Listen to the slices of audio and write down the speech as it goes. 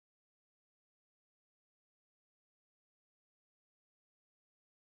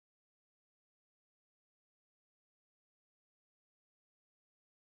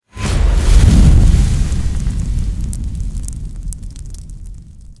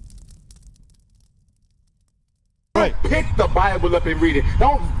Right. Pick the Bible up and read it.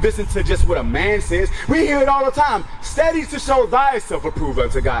 Don't listen to just what a man says. We hear it all the time. Study to show thyself approved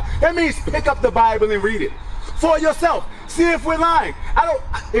unto God. That means pick up the Bible and read it for yourself. See if we're lying.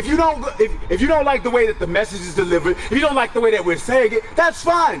 If you don't like the way that the message is delivered, if you don't like the way that we're saying it, that's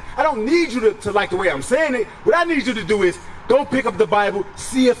fine. I don't need you to like the way I'm saying it. What I need you to do is go pick up the Bible,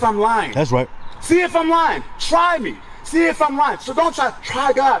 see if I'm lying. That's right. See if I'm lying. Try me. See if I'm lying. So don't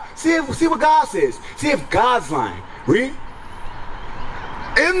try God. See what God says. See if God's lying. Read.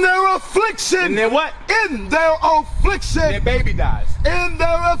 In their affliction. In their what? In their affliction. Their baby dies. In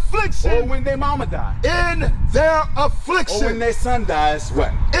their affliction. Or when their mama dies. In their affliction. Or when their son dies,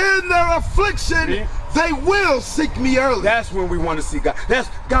 what? In their affliction, Yeah. they will seek me early. That's when we want to see God. That's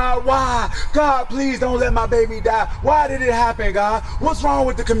God, why? God, please don't let my baby die. Why did it happen, God? What's wrong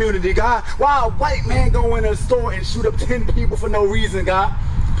with the community, God? Why a white man go in a store and shoot up 10 people for no reason, God?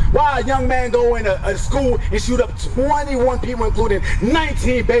 Why a young man go in a school and shoot up 21 people, including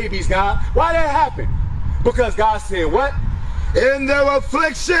 19 babies, God? Why that happen? Because God said what? In their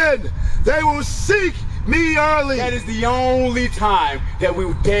affliction, they will seek me early. That is the only time that we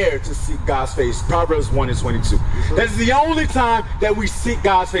dare to seek God's face. Proverbs 1:22. That is the only time that we seek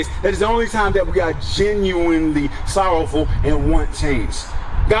God's face. That is the only time that we are genuinely sorrowful and want change.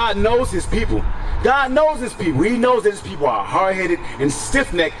 God knows his people. God knows his people. He knows that his people are hard-headed and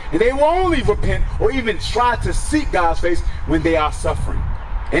stiff-necked, and they will only repent or even try to seek God's face when they are suffering.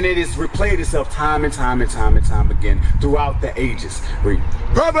 And it has replayed itself time and time and time and time again throughout the ages. Read.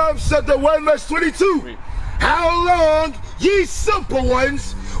 Proverbs chapter 1 verse 22. Read. How long, ye simple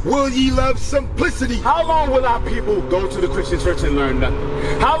ones, will ye love simplicity? How long will our people go to the Christian church and learn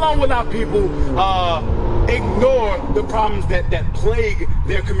nothing? How long will our people ignore the problems that plague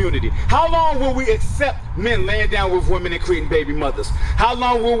their community? How long will we accept men laying down with women and creating baby mothers? How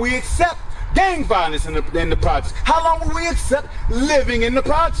long will we accept gang violence in the projects? How long will we accept living in the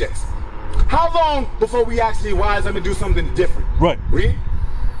projects? How long before we actually wise up and do something different? Right. Read.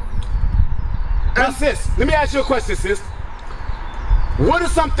 Now, sis, let me ask you a question, sis. What are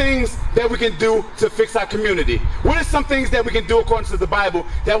some things that we can do to fix our community? What are some things that we can do according to the Bible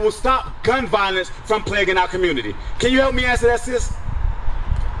that will stop gun violence from plaguing our community? Can you help me answer that, sis?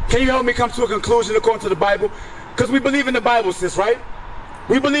 Can you help me come to a conclusion according to the Bible? Because we believe in the Bible, sis, right?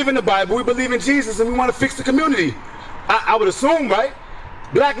 We believe in the Bible, we believe in Jesus, and we want to fix the community. I would assume, right?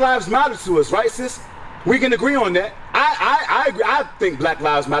 Black lives matter to us, right, sis? We can agree on that. I agree. I think black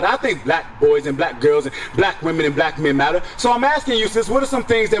lives matter. I think black boys and black girls and black women and black men matter. So I'm asking you, sis, what are some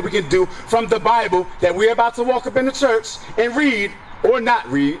things that we can do from the Bible that we're about to walk up in the church and read or not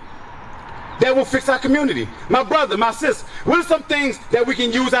read that will fix our community? My brother, my sis, what are some things that we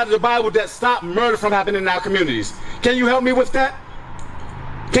can use out of the Bible that stop murder from happening in our communities? Can you help me with that?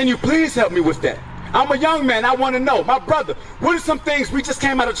 Can you please help me with that? I'm a young man. I want to know. My brother, what are some things, we just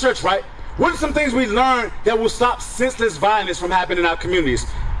came out of church, right? What are some things we learned that will stop senseless violence from happening in our communities?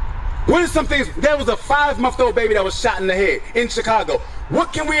 What are some things? There was a 5-month-old baby that was shot in the head in Chicago.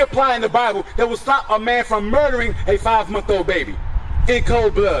 What can we apply in the Bible that will stop a man from murdering a 5-month-old baby in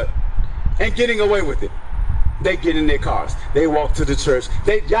cold blood and getting away with it? They get in their cars. They walk to the church.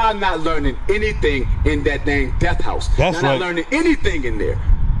 Y'all not learning anything in that dang death house. That's y'all right. not learning anything in there.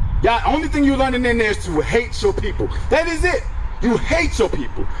 Y'all, only thing you're learning in there is to hate your people. That is it. You hate your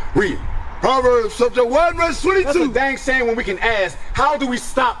people. Read. Proverbs chapter 1 verse 22. That's a dang shame when we can ask, how do we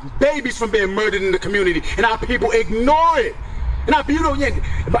stop babies from being murdered in the community and our people ignore it? And our people,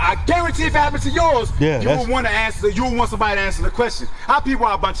 but I guarantee if it happens to yours, you will want to answer. You will want somebody to answer the question. Our people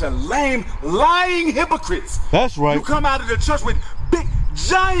are a bunch of lame, lying hypocrites. That's right. You come out of the church with big,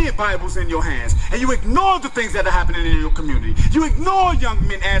 giant Bibles in your hands, and you ignore the things that are happening in your community. You ignore young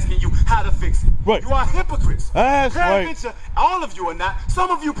men asking you how to fix it. Right. You are hypocrites. That's right. All of you are not. Some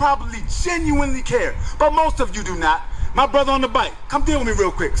of you probably genuinely care, but most of you do not. My brother on the bike, come deal with me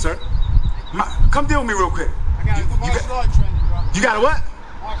real quick, sir. Come deal with me real quick. I got martial arts training, bro. You got a what?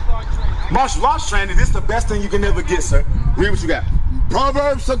 Martial arts training. Martial arts training. This is the best thing you can ever get, sir. Read what you got.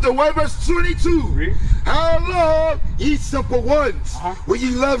 Proverbs chapter 1 verse 22. Read. How long, ye simple ones, will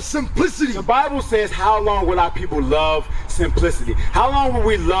ye love simplicity? The Bible says, how long will our people love simplicity? How long will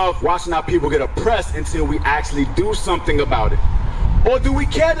we love watching our people get oppressed until we actually do something about it? Or do we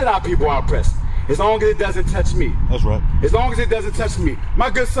care that our people are oppressed? As long as it doesn't touch me. That's right. As long as it doesn't touch me. My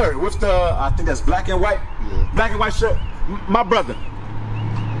good sir, with the, I think that's black and white, black and white shirt. My brother,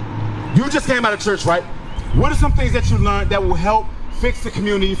 you just came out of church, right? What are some things that you learned that will help fix the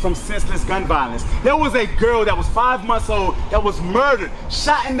community from senseless gun violence? There was a girl that was 5 months old that was murdered,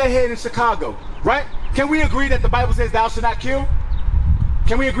 shot in the head in Chicago, right? Can we agree that the Bible says thou shalt not kill?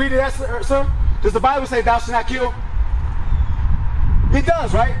 Can we agree to that, sir? Does the Bible say thou shalt not kill? It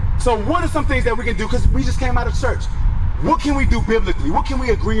does, right? So what are some things that we can do? Because we just came out of church. What can we do biblically? What can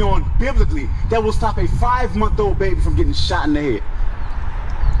we agree on biblically that will stop a 5-month-old baby from getting shot in the head?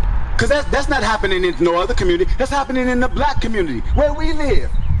 Because that's not happening in no other community. That's happening in the black community, where we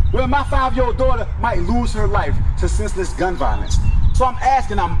live, where my 5-year-old daughter might lose her life to senseless gun violence. So I'm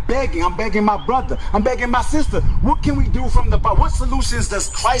asking, I'm begging my brother, I'm begging my sister, what can we do from the Bible? What solutions does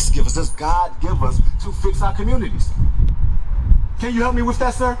Christ give us, does God give us to fix our communities? Can you help me with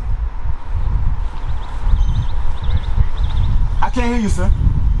that, sir? I can't hear you, sir.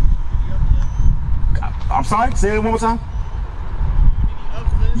 I'm sorry, say it one more time.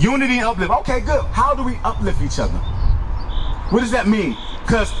 Unity and uplift. Okay, good. How do we uplift each other? What does that mean?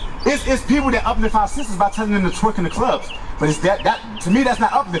 Because it's people that uplift our sisters by telling them to twerk in the clubs. But it's that to me, that's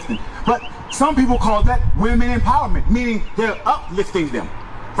not uplifting. But some people call that women empowerment, meaning they're uplifting them.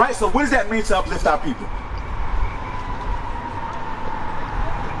 Right? So what does that mean to uplift our people?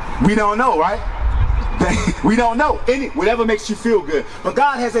 We don't know, right? We don't know. Whatever makes you feel good. But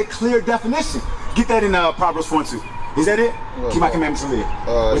God has a clear definition. Get that in Proverbs 4:2. Is that it? Keep my commandments to live.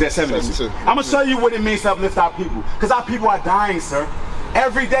 Was that 7:2? I'm going to show you what it means to uplift our people. Because our people are dying, sir.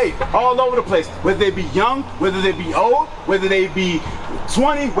 Every day, all over the place. Whether they be young, whether they be old, whether they be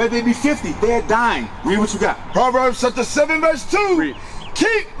 20, whether they be 50. They're dying. Read what you got. Proverbs chapter 7 verse 2. Read.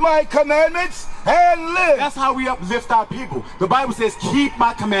 Keep my commandments and live. That's how we uplift our people. The Bible says, keep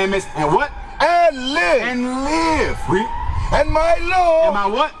my commandments and what? And live. And live. Read. And my law. And my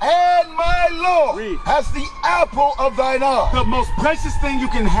what? And my law. Read. As the apple of thine eye. The most precious thing you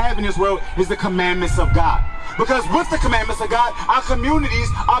can have in this world is the commandments of God. Because with the commandments of God, our communities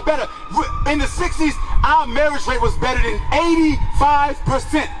are better. In the 60s, our marriage rate was better than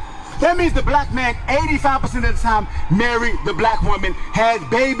 85%. That means the black man, 85% of the time, married the black woman, had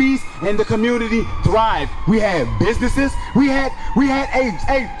babies, and the community thrived. We had businesses. We had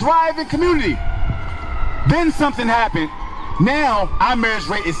a thriving community. Then something happened. Now our marriage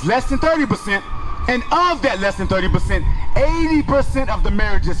rate is less than 30%, and of that less than 30%, 80% of the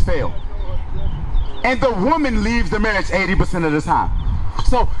marriages fail. And the woman leaves the marriage 80% of the time.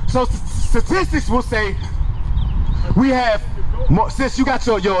 So statistics will say we have more. Sis, you got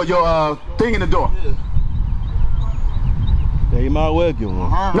your thing in the door. Yeah, you might well give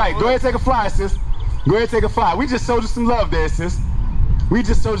one. Right, go ahead and take a fly, sis. Go ahead and take a fly. We just showed you some love there, sis. We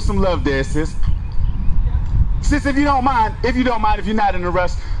just showed you some love there, sis. Sis, if you don't mind, if you're not in a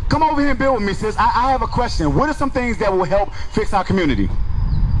rush, come over here and build with me, sis. I have a question. What are some things that will help fix our community?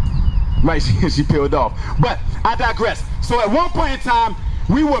 Right, she peeled off. But I digress. So at one point in time,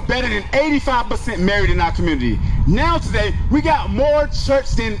 we were better than 85% married in our community. Now today, we got more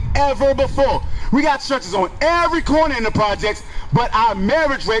church than ever before. We got churches on every corner in the projects, but our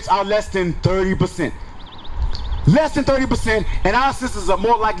marriage rates are less than 30%. Less than 30%, and our sisters are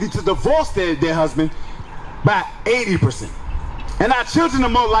more likely to divorce their husband by 80%. And our children are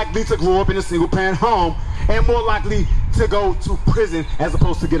more likely to grow up in a single-parent home and more likely to go to prison as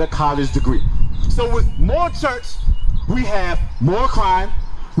opposed to get a college degree. So with more church, we have more crime,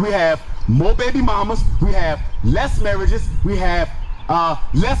 we have more baby mamas, we have less marriages, we have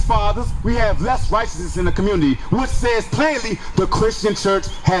less fathers, we have less righteousness in the community, which says plainly the Christian church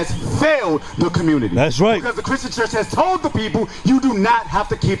has failed the community. That's right. Because the Christian church has told the people, you do not have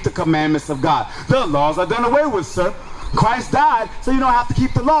to keep the commandments of God. The laws are done away with, sir. Christ died, so you don't have to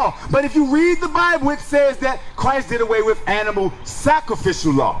keep the law. But if you read the Bible, it says that Christ did away with animal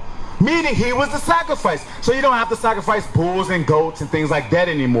sacrificial law, meaning he was the sacrifice. So you don't have to sacrifice bulls and goats and things like that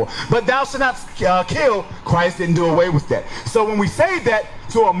anymore. But thou shalt not kill. Christ didn't do away with that. So when we say that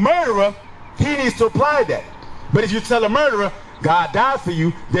to a murderer, he needs to apply that. But if you tell a murderer, God died for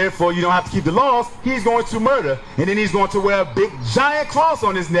you, therefore you don't have to keep the laws, he's going to murder. And then he's going to wear a big giant cross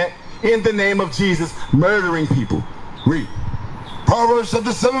on his neck in the name of Jesus, murdering people. Read. Proverbs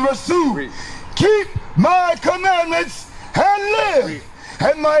chapter 7 verse 2. Read. Keep my commandments and live. Read.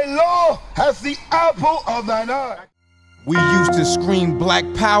 And my law has the apple of thine eye. We used to scream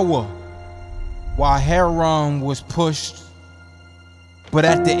black power while heroin was pushed. But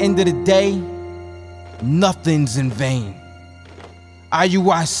at the end of the day, nothing's in vain.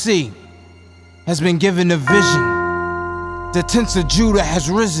 IUIC has been given a vision. The tents of Judah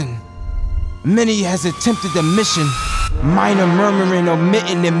has risen. Many has attempted the mission, minor murmuring,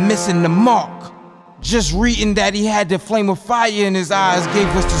 omitting, and missing the mark. Just reading that he had the flame of fire in his eyes gave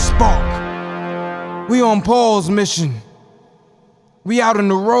us the spark. We on Paul's mission. We out on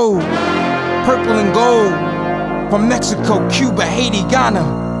the road, purple and gold, from Mexico, Cuba, Haiti,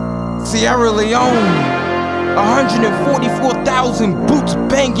 Ghana, Sierra Leone. 144,000 boots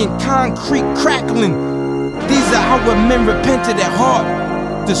banging, concrete crackling. These are our men repented at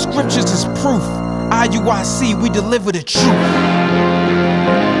heart. The scriptures is proof. IUIC, we deliver the truth.